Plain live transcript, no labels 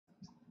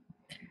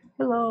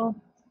Hello.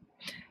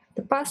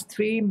 The past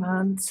 3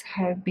 months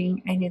have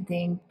been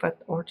anything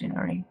but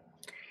ordinary.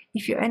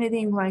 If you're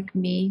anything like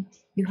me,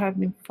 you have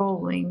been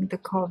following the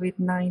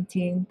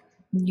COVID-19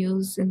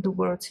 news and the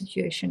world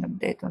situation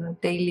update on a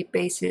daily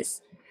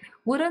basis.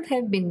 Wouldn't it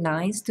have been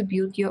nice to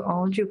build your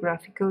own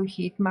geographical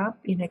heat map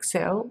in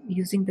Excel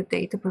using the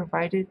data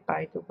provided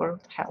by the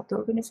World Health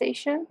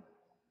Organization?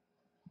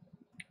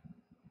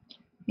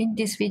 In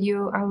this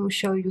video, I will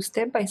show you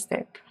step by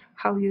step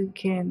how you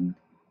can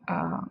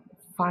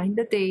find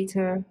the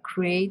data,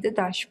 create the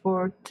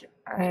dashboard,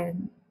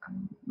 and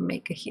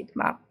make a heat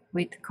map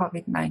with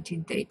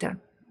COVID-19 data.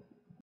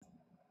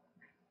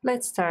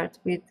 Let's start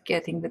with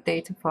getting the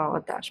data for our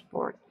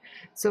dashboard.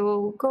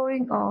 So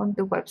going on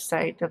the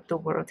website of the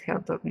World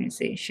Health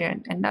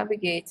Organization and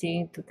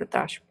navigating to the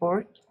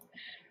dashboard.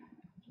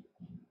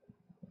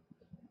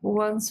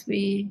 Once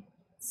we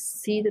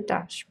see the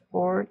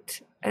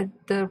dashboard, at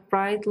the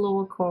right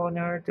lower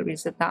corner, there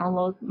is a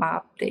download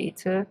map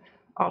data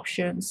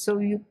option. So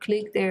you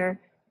click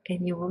there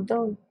and you will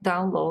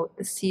download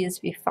the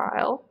CSV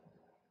file.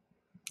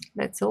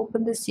 Let's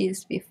open the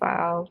CSV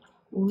file.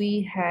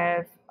 We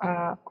have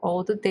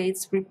all the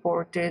dates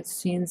reported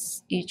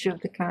since each of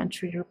the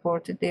country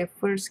reported their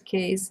first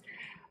case.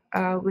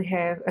 We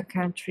have a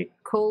country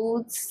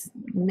codes,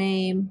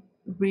 name,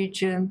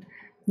 region,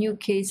 new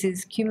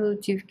cases,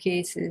 cumulative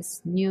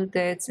cases, new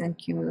deaths, and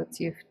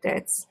cumulative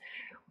deaths.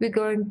 We're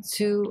going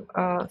to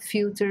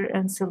filter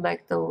and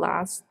select the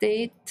last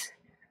date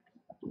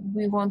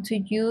we want to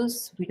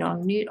use. We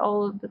don't need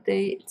all of the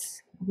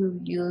dates. We'll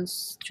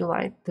use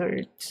July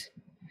 3rd.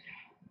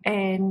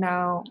 And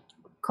now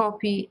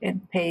copy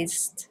and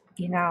paste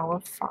in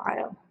our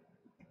file.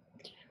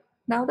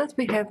 Now that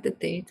we have the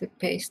data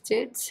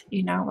pasted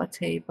in our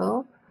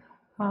table,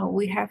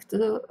 we have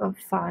to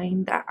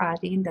find the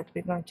add-in that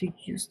we're going to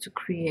use to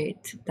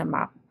create the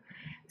map.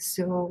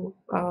 So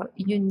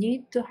you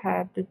need to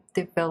have the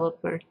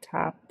developer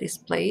tab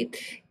displayed.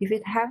 If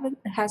it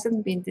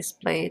hasn't been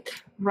displayed,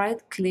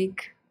 right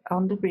click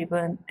on the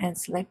ribbon and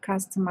select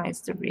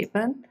customize the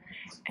ribbon,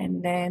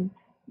 and then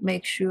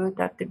make sure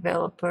that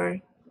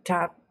developer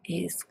tab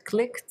is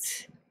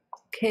clicked.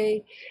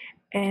 Okay,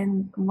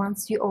 and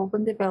once you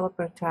open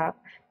developer tab,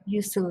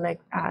 you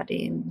select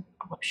add-in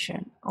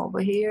option over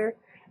here.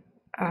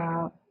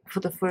 For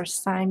the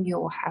first time,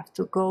 you'll have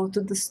to go to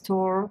the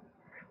store.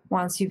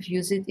 Once you've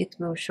used it, it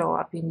will show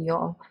up in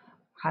your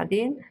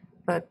Addin.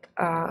 But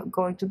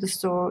going to the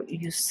store,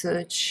 you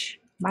search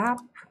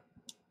map.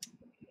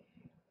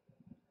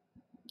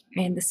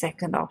 And the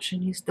second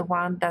option is the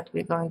one that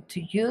we're going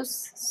to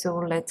use. So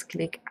let's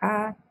click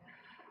add.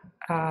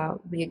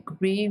 We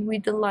agree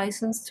with the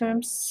license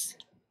terms,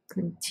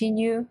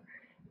 continue.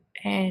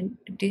 And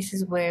this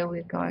is where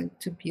we're going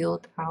to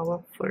build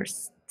our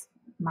first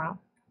map.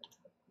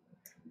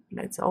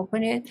 Let's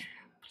open it.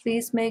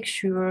 Please make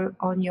sure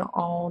on your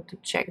own to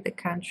check the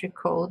country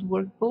code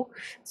workbook.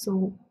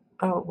 So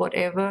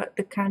whatever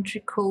the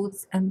country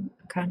codes and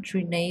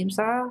country names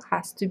are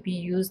has to be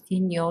used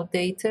in your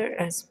data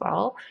as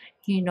well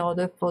in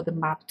order for the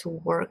map to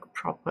work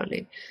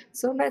properly.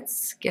 So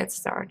let's get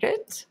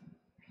started.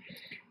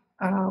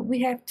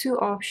 We have two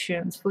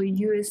options for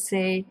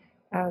USA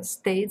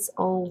states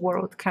or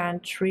world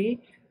country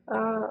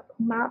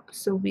map.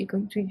 So we're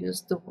going to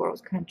use the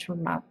world country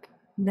map.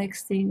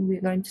 Next thing,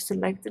 we're going to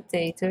select the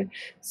data.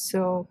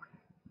 So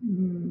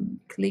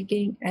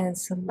clicking and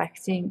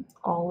selecting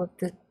all of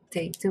the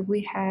data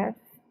we have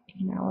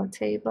in our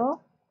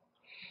table.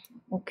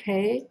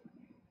 Okay,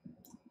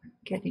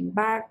 getting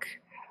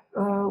back.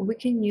 We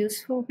can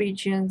use for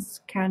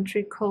regions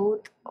country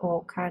code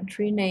or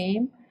country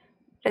name.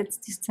 Let's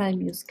this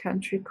time use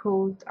country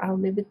code. I'll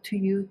leave it to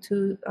you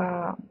to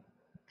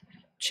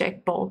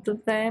check both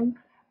of them,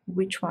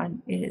 which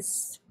one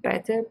is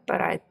better,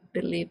 but I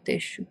believe they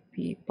should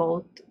be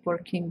both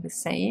working the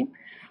same.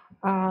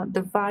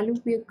 The value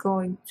we're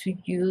going to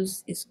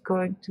use is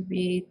going to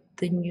be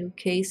the new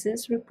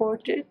cases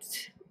reported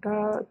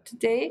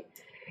today,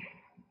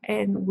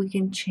 and we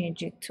can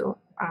change it to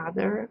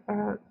other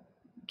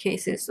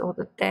cases or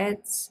the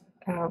deaths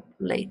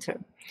later.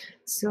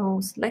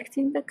 So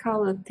selecting the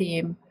color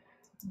theme,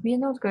 we're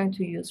not going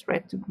to use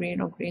red to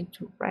green or green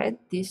to red.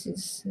 This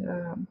is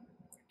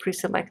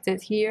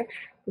pre-selected here,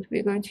 but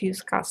we're going to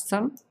use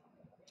custom.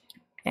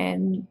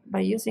 And by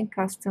using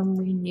custom,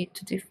 we need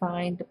to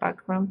define the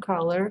background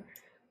color.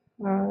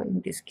 In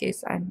this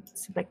case, I'm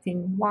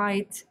selecting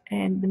white,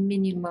 and the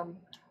minimum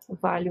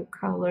value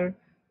color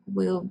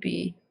will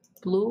be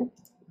blue.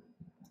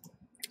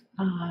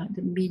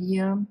 The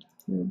medium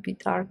will be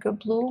darker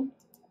blue.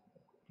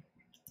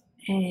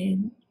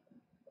 And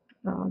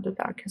the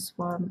darkest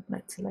one,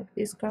 let's select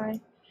this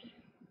guy.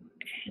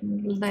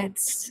 And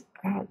let's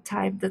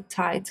type the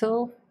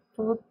title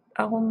for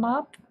our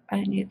map,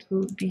 and it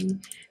will be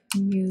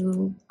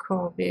new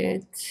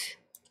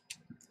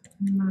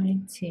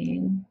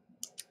COVID-19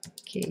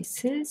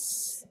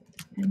 cases,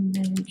 and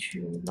then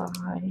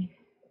July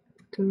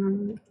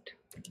 3rd,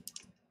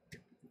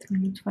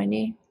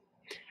 2020.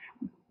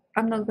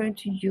 I'm not going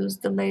to use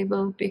the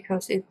label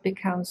because it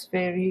becomes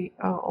very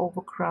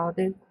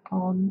overcrowded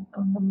on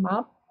the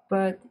map,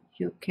 but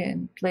you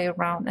can play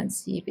around and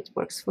see if it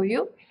works for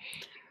you.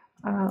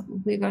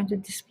 We're going to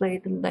display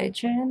the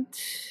legend.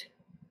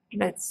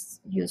 Let's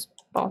use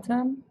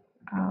bottom.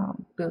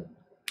 We'll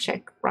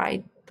check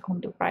right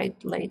on the right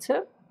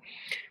later.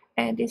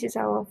 And this is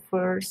our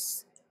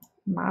first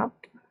map.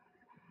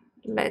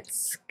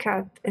 Let's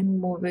cut and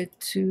move it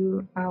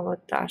to our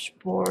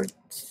dashboard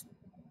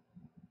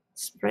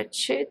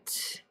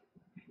spreadsheet.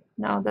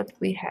 Now that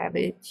we have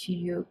it,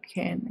 you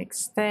can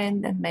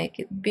extend and make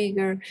it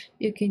bigger.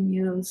 You can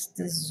use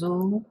the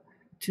zoom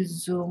to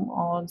zoom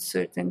on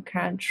certain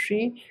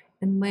country,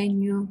 and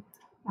when you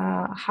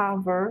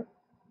hover,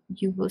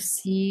 you will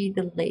see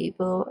the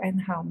label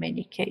and how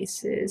many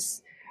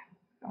cases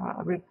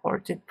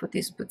reported for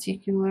this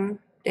particular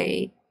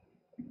date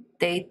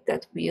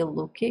that we are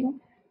looking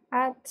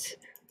at.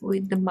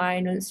 With the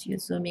minus, you're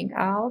zooming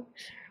out,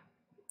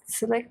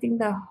 selecting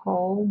the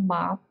whole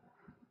map.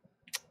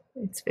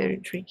 It's very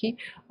tricky.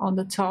 On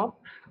the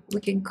top, we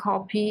can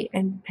copy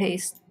and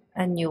paste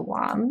a new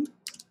one.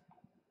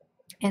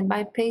 And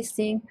by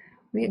pasting,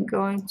 we are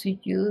going to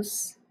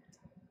use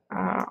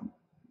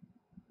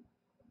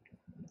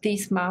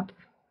this map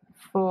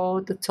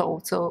for the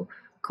total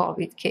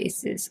COVID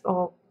cases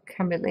or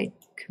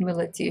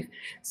cumulative.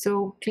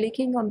 So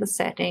clicking on the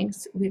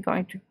settings, we're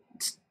going to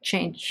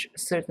change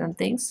certain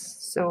things.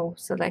 So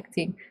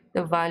selecting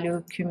the value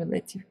of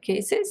cumulative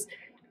cases,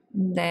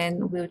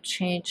 then we'll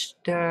change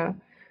the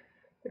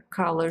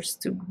colors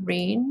to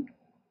green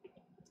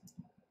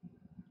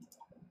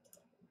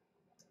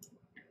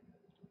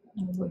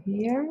over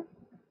here,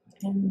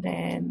 and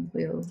then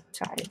we'll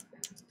type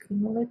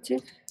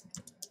cumulative,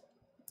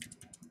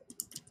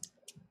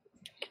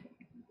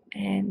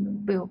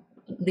 and we'll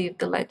leave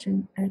the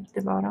legend at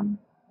the bottom.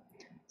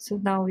 So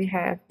now we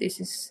have, this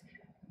is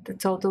the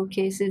total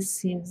cases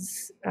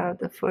since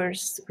the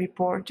first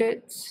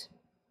reported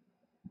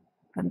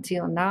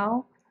until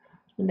now.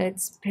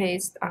 Let's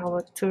paste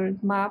our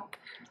third map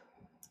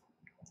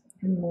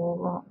and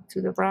move on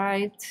to the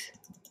right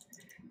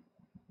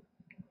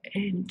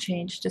and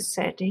change the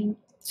setting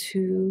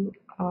to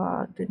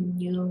the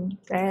new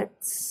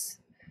deaths.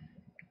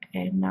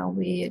 And now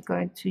we are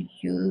going to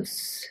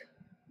use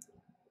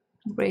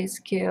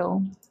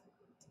grayscale.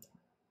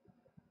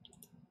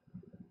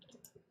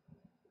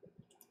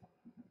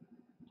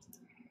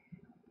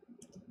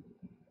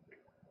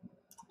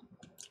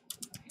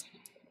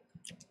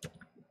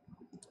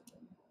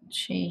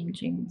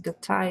 Changing the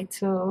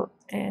title,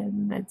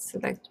 and let's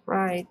select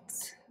right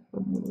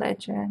from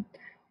legend,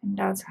 and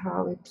that's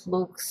how it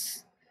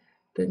looks,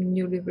 the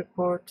newly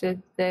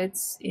reported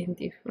deaths in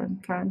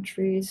different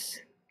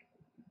countries.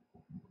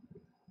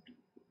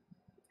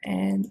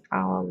 And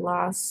our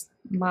last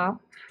map,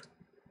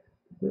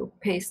 we'll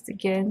paste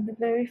again the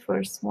very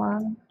first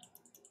one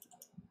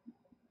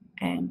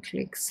and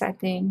click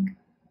setting.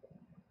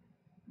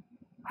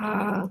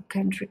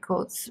 Country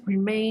codes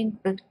remain,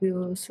 but we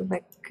will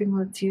select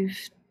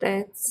cumulative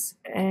deaths.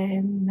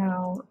 And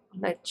now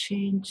let's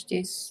change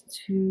this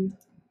to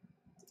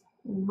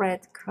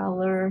red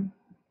color.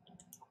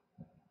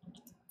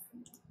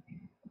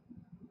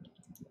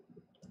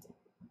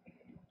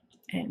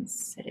 And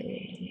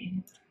say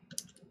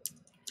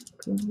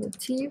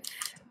cumulative.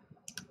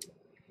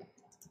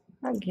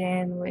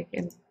 Again, we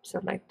can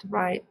select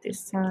right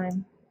this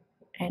time,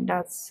 and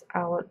that's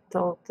our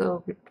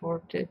total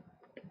reported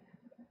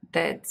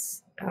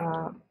deaths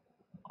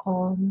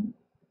on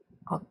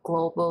a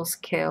global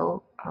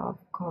scale of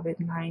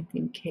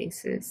COVID-19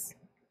 cases.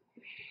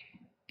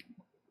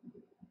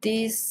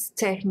 This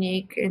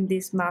technique and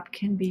this map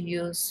can be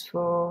used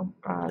for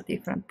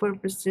different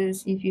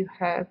purposes. If you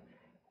have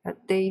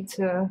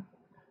data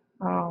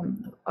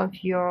of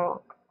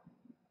your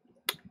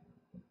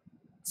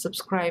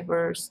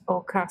subscribers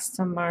or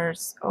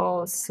customers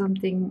or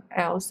something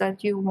else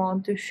that you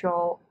want to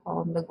show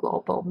on the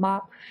global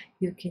map,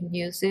 you can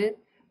use it.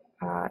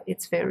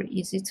 It's very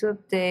easy to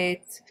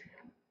update.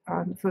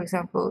 For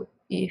example,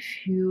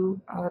 if you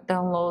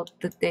download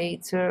the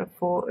data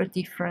for a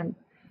different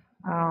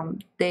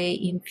day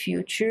in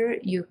future,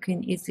 you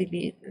can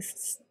easily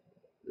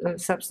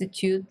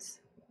substitute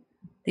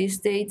this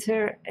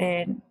data,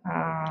 and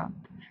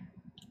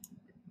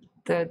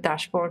the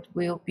dashboard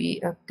will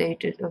be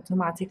updated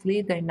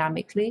automatically,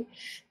 dynamically.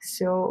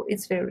 So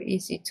it's very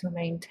easy to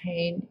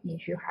maintain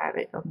if you have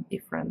it on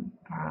different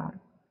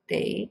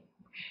day.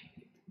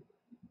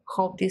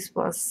 Hope this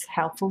was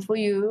helpful for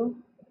you.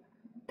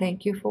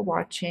 Thank you for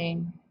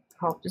watching.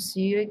 Hope to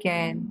see you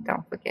again.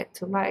 Don't forget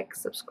to like,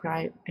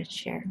 subscribe, and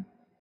share.